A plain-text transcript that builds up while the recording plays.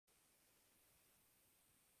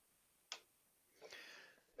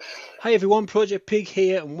Hi everyone, Project Pig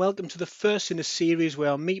here, and welcome to the first in a series where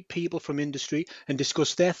I'll meet people from industry and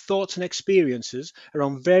discuss their thoughts and experiences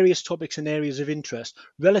around various topics and areas of interest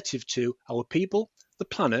relative to our people, the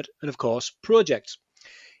planet, and of course, projects.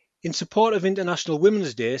 In support of International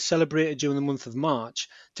Women's Day, celebrated during the month of March,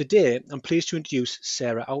 today I'm pleased to introduce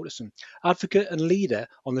Sarah Outterson, advocate and leader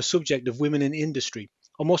on the subject of women in industry,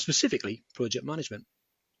 or more specifically, project management.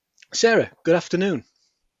 Sarah, good afternoon.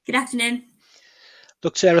 Good afternoon.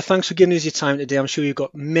 Look, Sarah, thanks for giving us your time today. I'm sure you've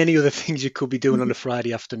got many other things you could be doing on a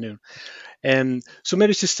Friday afternoon. So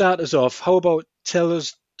maybe to start us off, how about tell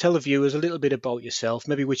the viewers a little bit about yourself,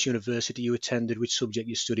 maybe which university you attended, which subject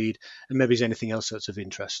you studied, and maybe is anything else that's of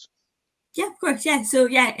interest. Yeah, of course. Yeah. So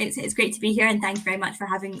yeah, it's great to be here, and thanks very much for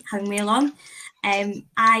having me along.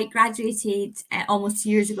 I graduated almost 2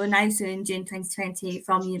 years ago now, so in June 2020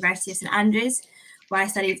 from the University of St Andrews, where I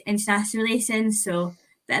studied international relations, so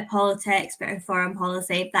a bit of politics, bit of foreign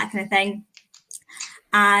policy, that kind of thing.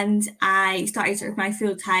 And I started sort of my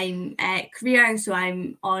full-time career. So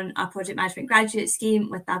I'm on a project management graduate scheme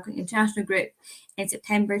with the Alcoholic International Group in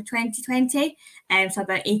September 2020. So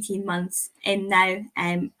about 18 months in now.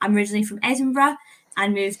 I'm originally from Edinburgh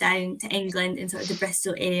and moved down to England in sort of the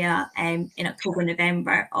Bristol area in October,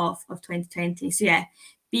 November of 2020. So yeah,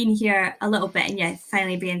 been here a little bit and yeah,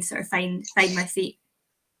 finally being to sort of find my feet.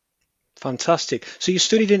 Fantastic. So you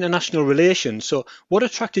studied international relations. So what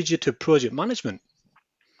attracted you to project management?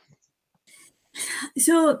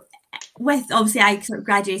 So with obviously I sort of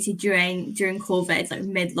graduated during COVID, like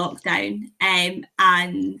mid lockdown,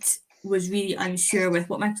 and was really unsure with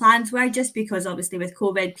what my plans were, just because obviously with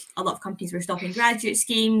COVID, a lot of companies were stopping graduate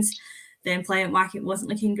schemes, the employment market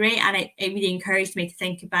wasn't looking great, and it really encouraged me to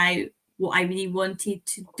think about what I really wanted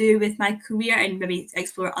to do with my career and maybe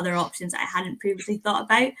explore other options I hadn't previously thought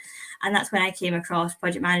about. And that's when I came across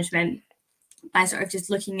project management by sort of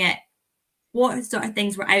just looking at what sort of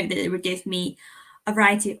things were out there that would give me a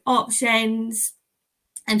variety of options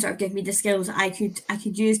and sort of give me the skills that I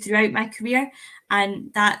could use throughout my career.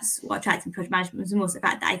 And that's what attracted me to project management, was the most the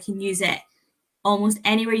fact that I can use it almost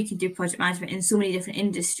anywhere. You can do project management in so many different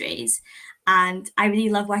industries. And I really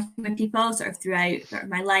love working with people sort of throughout sort of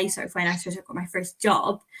my life. Sort of when I got my first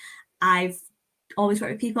job, I've always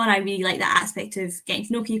worked with people, and I really like that aspect of getting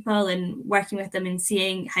to know people and working with them and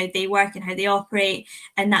seeing how they work and how they operate.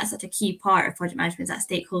 And that's such a key part of project management, is that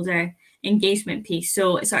stakeholder engagement piece.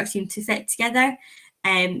 So it sort of seemed to fit together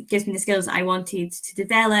and gives me the skills that I wanted to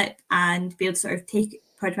develop and be able to sort of take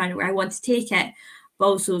project management where I want to take it, but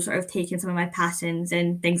also sort of taking some of my passions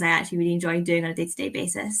and things I actually really enjoy doing on a day-to-day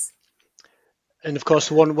basis. And of course,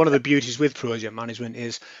 one of the beauties with project management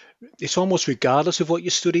is it's almost regardless of what you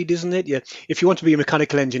studied, isn't it? Yeah. If you want to be a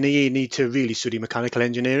mechanical engineer, you need to really study mechanical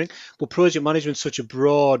engineering. But project management is such a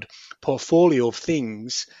broad portfolio of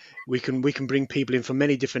things. We can bring people in from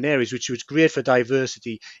many different areas, which was great for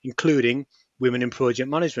diversity, including women in project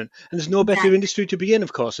management. And there's no better Exactly. industry to be in,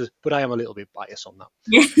 of course, but I am a little bit biased on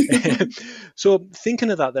Yeah. that. So thinking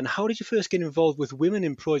of that, then, how did you first get involved with women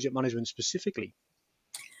in project management specifically?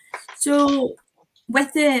 So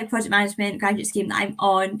with the project management graduate scheme that I'm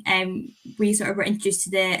on, we sort of were introduced to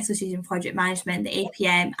the Association of Project Management, the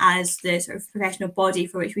APM, as the sort of professional body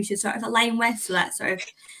for which we should sort of align with. So that's sort of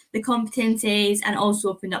the competencies, and also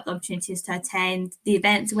opened up the opportunities to attend the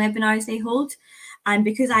events and webinars they hold. And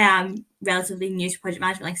because I am relatively new to project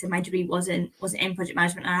management, like I said, my degree wasn't in project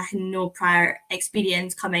management, and I had no prior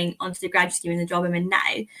experience coming onto the graduate scheme in the job I'm in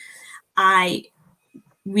now, I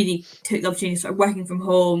really took the opportunity of sort of working from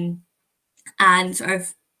home and sort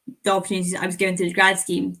of the opportunities I was given through the grad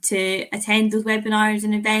scheme to attend those webinars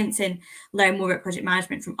and events and learn more about project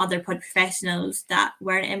management from other project professionals that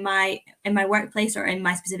weren't in my workplace or in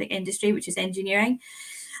my specific industry, which is engineering.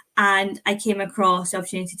 And I came across the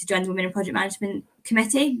opportunity to join the Women in Project Management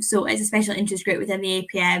Committee. So it's a special interest group within the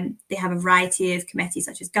APM. They have a variety of committees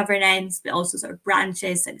such as governance, but also sort of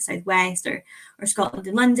branches like the Southwest or Scotland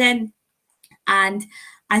and London. And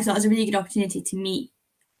I thought it was a really good opportunity to meet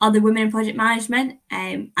other women in project management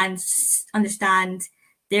and understand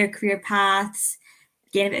their career paths,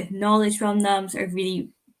 gain a bit of knowledge from them, sort of really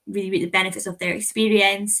reap the benefits of their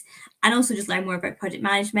experience, and also just learn more about project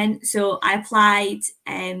management. So I applied,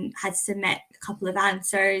 had to submit a couple of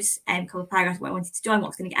answers, a couple of paragraphs of what I wanted to do and what I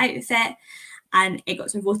was going to get out of it. And it got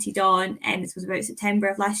sort of voted on, and this was about September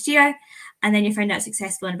of last year. And then you found out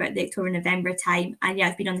successful in about the October, November time. And yeah,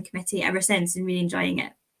 I've been on the committee ever since and really enjoying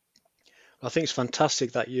it. I think it's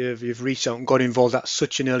fantastic that you've reached out and got involved at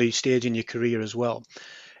such an early stage in your career as well.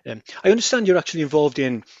 I understand you're actually involved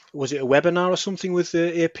in, was it a webinar or something with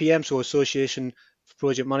the APM, so Association for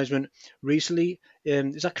Project Management, recently?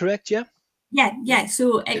 Is that correct? Yeah. Yeah.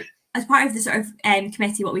 So as part of the sort of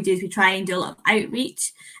committee, what we do is we try and do a lot of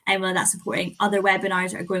outreach, and whether that's supporting other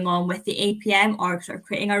webinars that are going on with the APM or sort of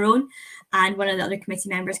creating our own. And one of the other committee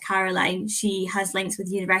members, Caroline, she has links with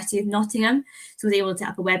the University of Nottingham, so was able to set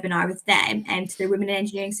up a webinar with them to their Women in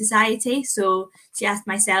Engineering Society. So she asked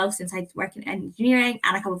myself, since I work in engineering,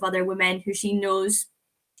 and a couple of other women who she knows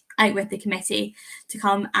out with the committee, to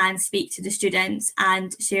come and speak to the students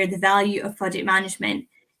and share the value of project management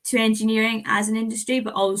to engineering as an industry,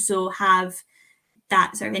 but also have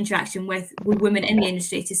that sort of interaction with women in the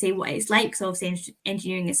industry to say what it's like. Because obviously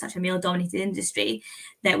engineering is such a male-dominated industry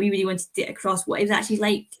that we really wanted to get across what it was actually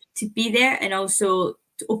like to be there, and also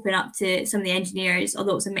to open up to some of the engineers,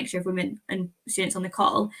 although it's a mixture of women and students on the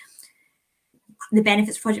call, the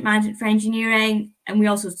benefits of project management for engineering. And we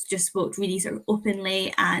also just spoke really sort of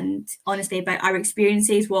openly and honestly about our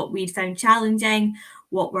experiences, what we'd found challenging,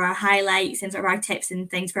 what were our highlights, and sort of our tips and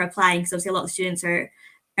things for applying. Because obviously a lot of students are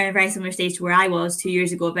in a very similar stage to where I was 2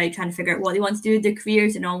 years ago, about trying to figure out what they want to do with their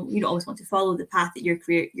careers, and all, you don't always want to follow the path that your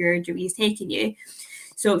degree is taking you.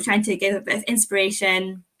 So trying to give a bit of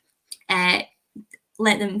inspiration,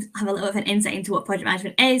 let them have a little bit of an insight into what project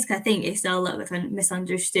management is, because I think it's still a little bit of a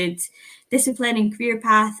misunderstood discipline and career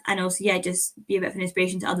path, and also just be a bit of an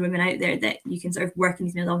inspiration to other women out there that you can sort of work in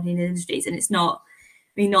these male-dominated industries, and it's not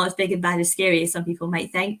as big and bad as scary as some people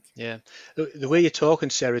might think. Yeah, the way you're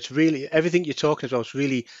talking, Sarah, it's really, everything you're talking about is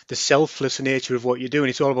really the selfless nature of what you're doing.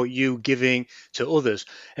 It's all about you giving to others.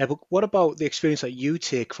 But what about the experience that you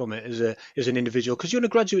take from it as an individual? Because you're in a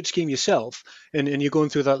graduate scheme yourself, and you're going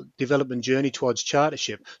through that development journey towards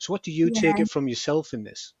chartership. So what do you take it from yourself in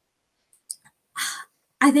this?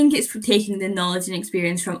 I think it's for taking the knowledge and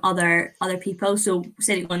experience from other people. So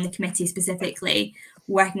sitting on the committee specifically,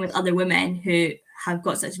 working with other women who have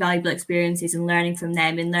got such valuable experiences, and learning from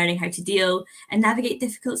them and learning how to deal and navigate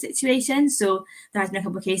difficult situations. So there has been a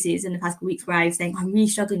couple of cases in the past couple of weeks where I was saying, I'm really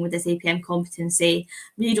struggling with this APM competency,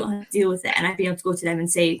 really don't know how to deal with it. And I've been able to go to them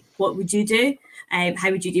and say, what would you do?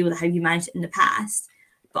 How would you deal with it? How have you managed it in the past?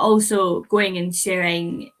 But also going and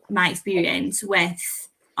sharing my experience with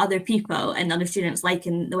other people and other students, like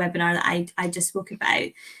in the webinar that I just spoke about.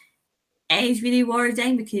 It is really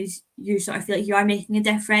rewarding because you sort of feel like you are making a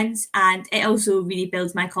difference, and it also really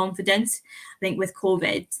builds my confidence. I think with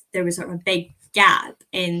COVID, there was sort of a big gap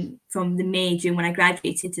from the May, June when I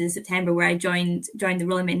graduated to the September where I joined the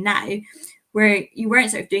role I'm in now, where you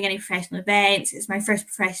weren't sort of doing any professional events. It's my first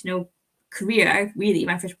professional career, really,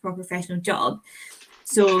 my first proper professional job.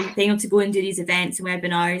 So being able to go and do these events and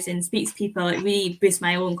webinars and speak to people, it really boosts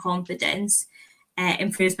my own confidence.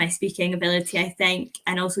 Improves my speaking ability, I think,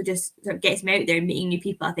 and also just sort of gets me out there and meeting new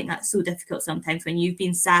people. I think that's so difficult sometimes when you've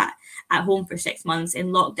been sat at home for 6 months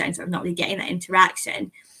in lockdown, sort of not really getting that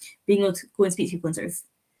interaction. Being able to go and speak to people and sort of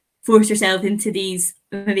force yourself into these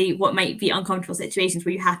maybe what might be uncomfortable situations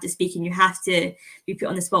where you have to speak and you have to be put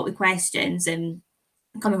on the spot with questions and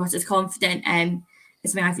come across as confident,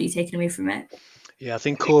 is something I've really taken away from it. Yeah, I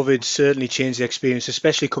think COVID certainly changed the experience,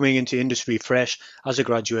 especially coming into industry fresh as a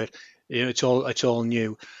graduate. You know, it's all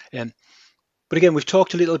new. But again, we've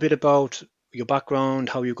talked a little bit about your background,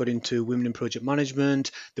 how you got into women in project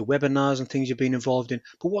management, the webinars and things you've been involved in.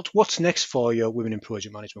 But what's next for your women in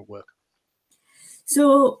project management work?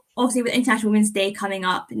 So obviously with International Women's Day coming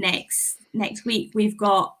up next week, we've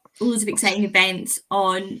got loads of exciting events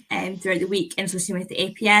on throughout the week in association with the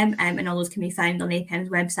APM, and all those can be found on the APM's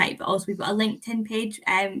website. But also we've got a LinkedIn page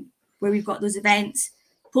where we've got those events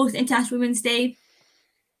post International Women's Day.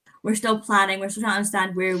 We're still planning, we're still trying to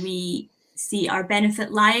understand where we see our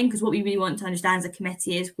benefit lying, because what we really want to understand as a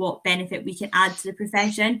committee is what benefit we can add to the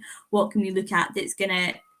profession, what can we look at that's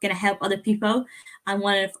gonna help other people. And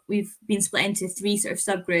we've been split into 3 sort of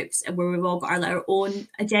subgroups where we've all got our own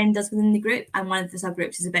agendas within the group, and one of the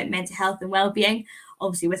subgroups is about mental health and well-being.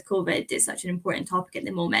 Obviously with COVID, it's such an important topic at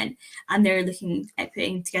the moment, and they're looking at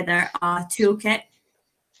putting together a toolkit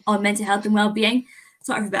on mental health and well-being.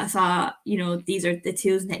 Sort of a bit of these are the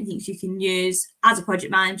tools and techniques you can use as a project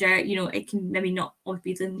manager. It can maybe not always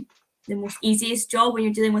be the most easiest job when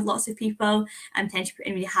you're dealing with lots of people and potentially put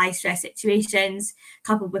in really high stress situations,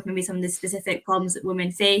 coupled with maybe some of the specific problems that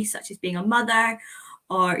women face, such as being a mother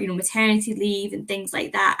or maternity leave and things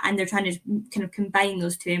like that. And they're trying to kind of combine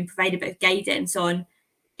those two and provide a bit of guidance on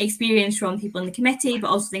experience from people in the committee, but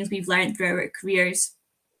also things we've learned throughout our careers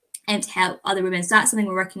and to help other women. So that's something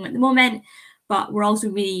we're working on at the moment. But we're also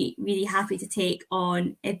really, really happy to take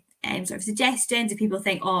on sort of suggestions. If people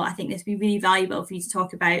think, I think this would be really valuable for you to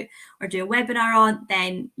talk about or do a webinar on,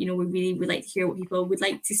 then, we really would like to hear what people would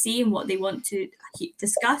like to see and what they want to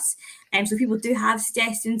discuss. So if people do have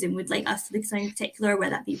suggestions and would like us to look at something in particular,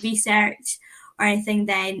 whether that be research or anything,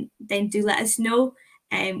 then do let us know.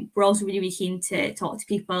 We're also really, really keen to talk to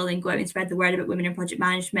people and go out and spread the word about women in project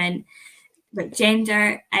management, about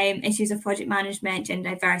gender issues of project management, gender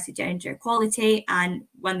diversity, gender equality. And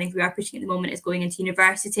one thing we are pushing at the moment is going into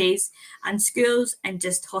universities and schools and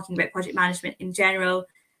just talking about project management in general,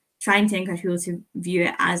 trying to encourage people to view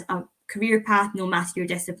it as a career path, no matter your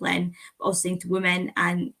discipline, but also saying to women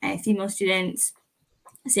and female students,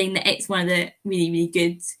 saying that it's one of the really, really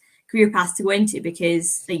good career paths to go into,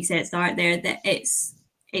 because, like you said at the start there, that it's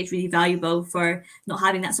really valuable for not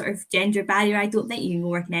having that sort of gender barrier. I don't think you can go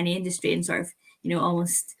work in any industry and sort of,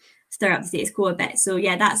 almost stir up the status quo a bit. So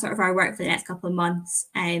yeah, that's sort of our work for the next couple of months.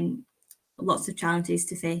 Lots of challenges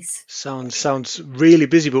to face. Sounds really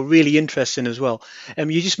busy, but really interesting as well.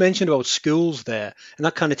 You just mentioned about schools there, and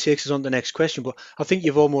that kind of takes us on to the next question. But I think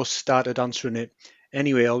you've almost started answering it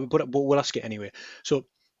anyway. But we'll ask it anyway. So,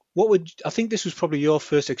 I think this was probably your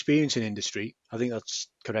first experience in industry. I think that's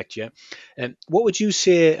correct, yeah. And what would you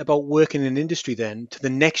say about working in industry then to the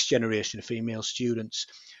next generation of female students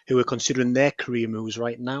who are considering their career moves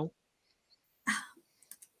right now?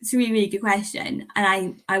 It's a really, really good question,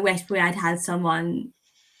 and I wish I'd had someone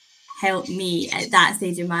help me at that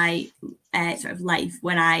stage of my sort of life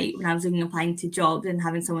when I was looking, applying to jobs, and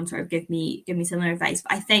having someone sort of give me similar advice.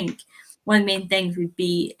 But I think one of the main things would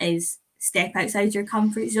be is step outside your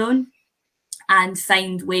comfort zone and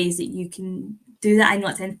find ways that you can do that. I know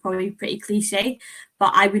it sounds probably pretty cliche,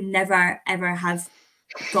 but I would never ever have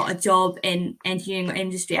got a job in engineering or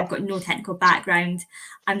industry. I've got no technical background.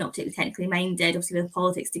 I'm not particularly technically minded. Obviously, with a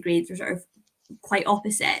politics degree, they're sort of quite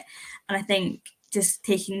opposite. And I think just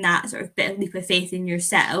taking that sort of bit of leap of faith in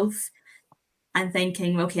yourself and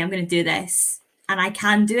thinking, okay, I'm going to do this and I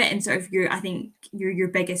can do it. And sort of I think you're your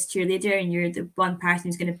biggest cheerleader, and you're the one person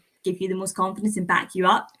who's going to give you the most confidence and back you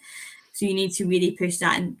up. So you need to really push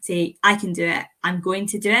that and say, I can do it. I'm going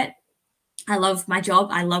to do it. I love my job.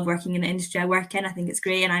 I love working in the industry I work in. I think it's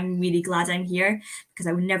great, and I'm really glad I'm here, because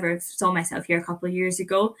I would never have saw myself here a couple of years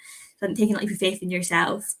ago. So I'm taking a leap of faith in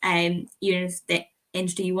yourself, even if the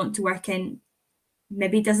industry you want to work in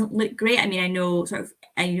maybe doesn't look great. I mean, I know sort of,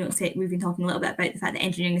 and we've been talking a little bit about the fact that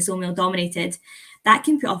engineering is so male dominated. That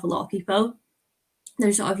can put off a lot of people.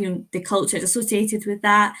 There's sort of, the culture associated with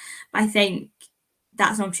that. But I think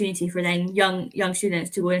that's an opportunity for then young students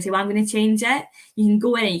to go and say, well, I'm going to change it. You can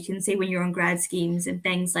go in and you can say, when you're on grad schemes and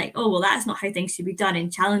things like, oh, well, that's not how things should be done,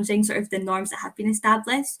 and challenging sort of the norms that have been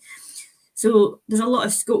established. So there's a lot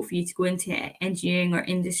of scope for you to go into engineering or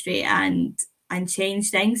industry and change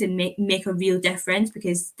things and make a real difference,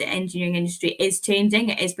 because the engineering industry is changing.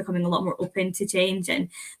 It is becoming a lot more open to change, and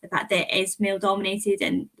the fact that it is male dominated,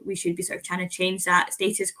 and we should be sort of trying to change that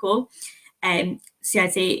status quo. So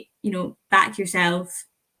I'd say, back yourself,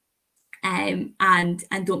 and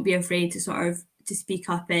don't be afraid to sort of to speak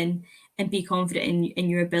up and be confident in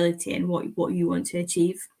your ability and what you want to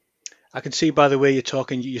achieve. I can see by the way you're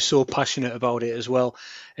talking, you're so passionate about it as well.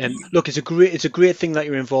 And look, it's a great thing that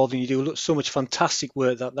you're involved in. You do so much fantastic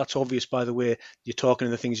work. That's obvious by the way you're talking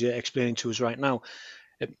and the things you're explaining to us right now.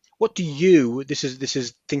 What do you? This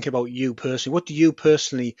is thinking about you personally. What do you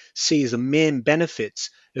personally see as the main benefits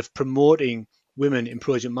of promoting women in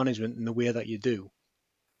project management in the way that you do?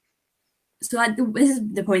 So this is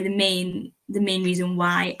probably the main reason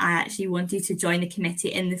why I actually wanted to join the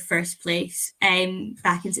committee in the first place,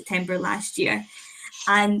 back in September last year.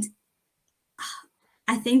 And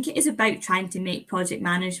I think it is about trying to make project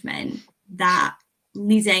management that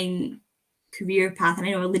leading career path. And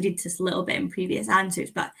I know I alluded to this a little bit in previous answers,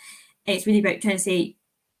 but it's really about trying to say,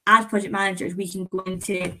 as project managers, we can go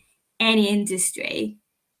into any industry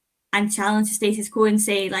and challenge the status quo and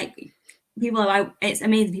say, like, it's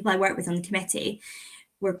amazing people I work with on the committee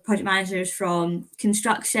were project managers from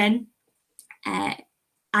construction,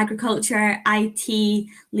 agriculture, IT,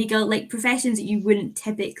 legal, like professions that you wouldn't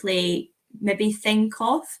typically maybe think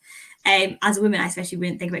of. As a woman, I especially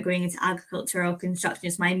wouldn't think about going into agriculture or construction.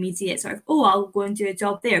 It's my immediate sort of, oh, I'll go and do a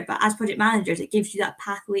job there. But as project managers, it gives you that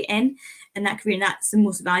pathway in and that career. And that's the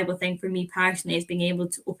most valuable thing for me personally, is being able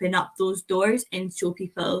to open up those doors and show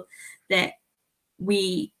people that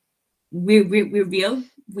we're real.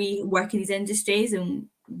 We work in these industries and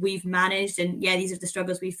we've managed, and yeah, these are the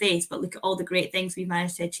struggles we face, but look at all the great things we've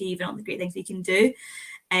managed to achieve and all the great things we can do.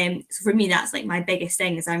 So for me, that's like my biggest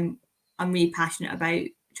thing, is I'm really passionate about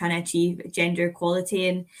trying to achieve gender equality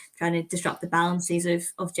and trying to disrupt the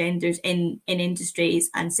balances of genders in industries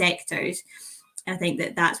and sectors. And I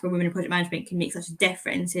think that's where women in project management can make such a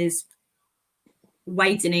difference, is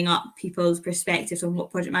widening up people's perspectives on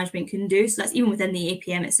what project management can do. So that's even within the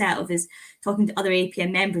APM itself, is talking to other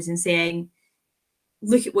APM members and saying,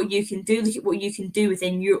 look at what you can do, look at what you can do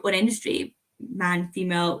within your own industry, man,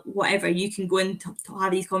 female, whatever. You can go in to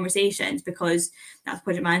have these conversations, because that's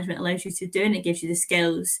project management allows you to do, and it gives you the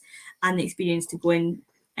skills and the experience to go in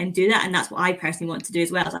and do that. And that's what I personally want to do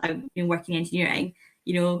as well. As I've been working engineering,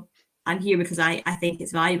 I'm here because I think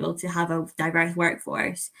it's valuable to have a diverse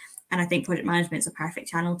workforce, and I think project management is a perfect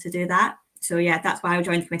channel to do that. So yeah, that's why I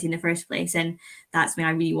joined the committee in the first place, and that's what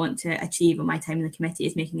I really want to achieve on my time in the committee,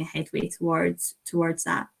 is making a headway towards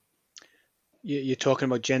that. You're talking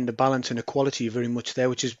about gender balance and equality very much there,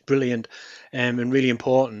 which is brilliant and really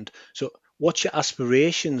important. So what's your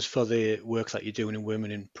aspirations for the work that you're doing in women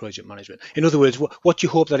in project management? In other words, what do you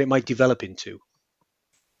hope that it might develop into?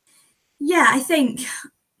 Yeah, I think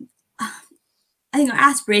our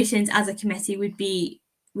aspirations as a committee would be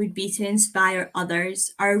to inspire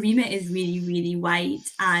others. Our remit is really, really wide,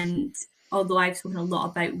 and although I've spoken a lot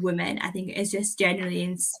about women, I think it's just generally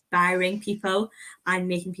inspiring people and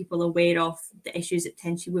making people aware of the issues that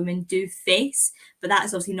potentially women do face. But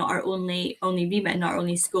that's obviously not our only remit, not our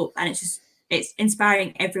only scope. And it's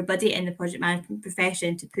inspiring everybody in the project management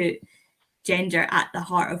profession to put gender at the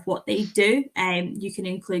heart of what they do. You can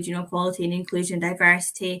include, equality and inclusion,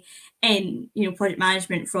 diversity in, project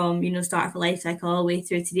management from, start of a life cycle all the way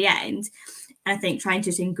through to the end. And I think trying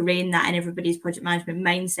to just ingrain that in everybody's project management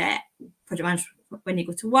mindset, project management when they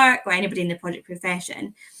go to work, or anybody in the project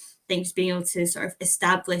profession, I think just being able to sort of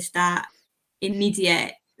establish that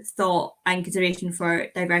immediate thought and consideration for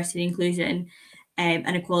diversity and inclusion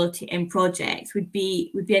and equality in projects would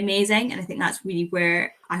be amazing. And I think that's really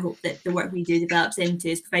where I hope that the work we do develops into,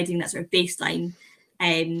 is providing that sort of baseline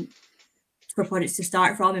for projects to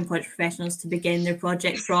start from and project professionals to begin their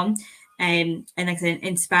projects from, and like I said,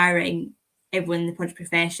 inspiring everyone in the project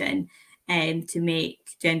profession to make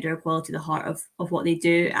gender equality the heart of what they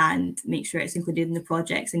do, and make sure it's included in the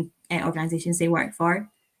projects and organisations they work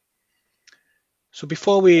for. So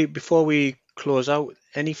before we close out,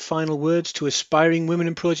 any final words to aspiring women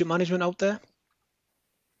in project management out there?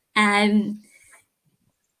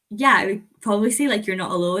 Yeah, I would probably say, like, you're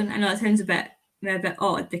not alone. I know it sounds a bit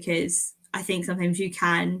odd, because I think sometimes you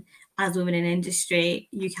can, as women in industry,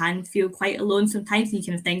 you can feel quite alone sometimes, and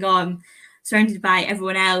you kind of think, oh, I'm surrounded by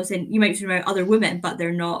everyone else, and you might be surrounded by other women, but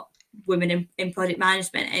they're not women in project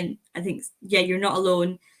management. And I think, yeah, you're not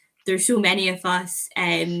alone. There's so many of us.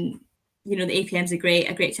 The APM is a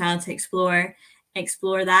great channel to explore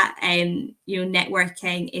that.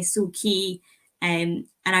 Networking is so key, and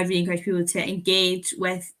I really encourage people to engage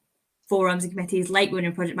with forums and committees like Women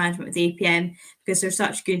in Project Management with APM, because they're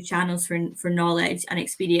such good channels for knowledge and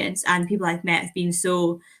experience. And people I've met have been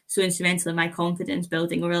so instrumental in my confidence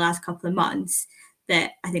building over the last couple of months,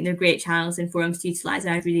 that I think they're great channels and forums to utilise,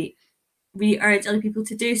 and I really urge other people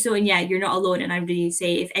to do so. And yeah, you're not alone. And I really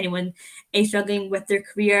say, if anyone is struggling with their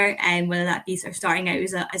career, and whether that be sort of starting out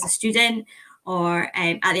as a student, or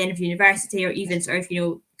at the end of university, or even sort of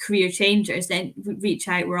career changers, then reach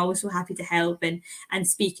out. We're always so happy to help and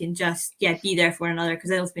speak, and just be there for one another,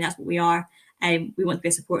 because I don't think that's what we are. We want to be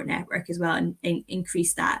a support network as well, and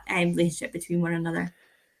increase that relationship between one another.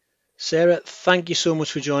 Sarah, thank you so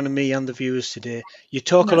much for joining me and the viewers today. You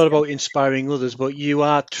talk a lot about inspiring others, but you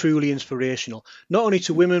are truly inspirational, not only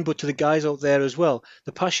to women, but to the guys out there as well.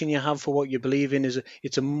 The passion you have for what you believe in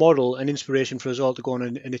it's a model and inspiration for us all to go on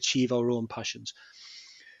and achieve our own passions.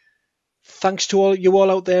 Thanks to all you all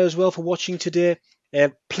out there as well for watching today.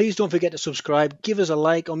 Please don't forget to subscribe, give us a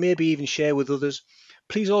like, or maybe even share with others.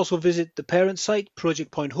 Please also visit the parent site,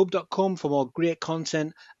 projectpointhub.com, for more great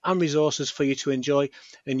content and resources for you to enjoy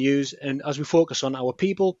and use, and as we focus on our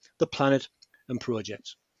people, the planet, and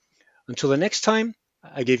projects. Until the next time,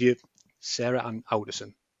 I give you Sarah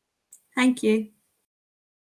Outterson. Thank you.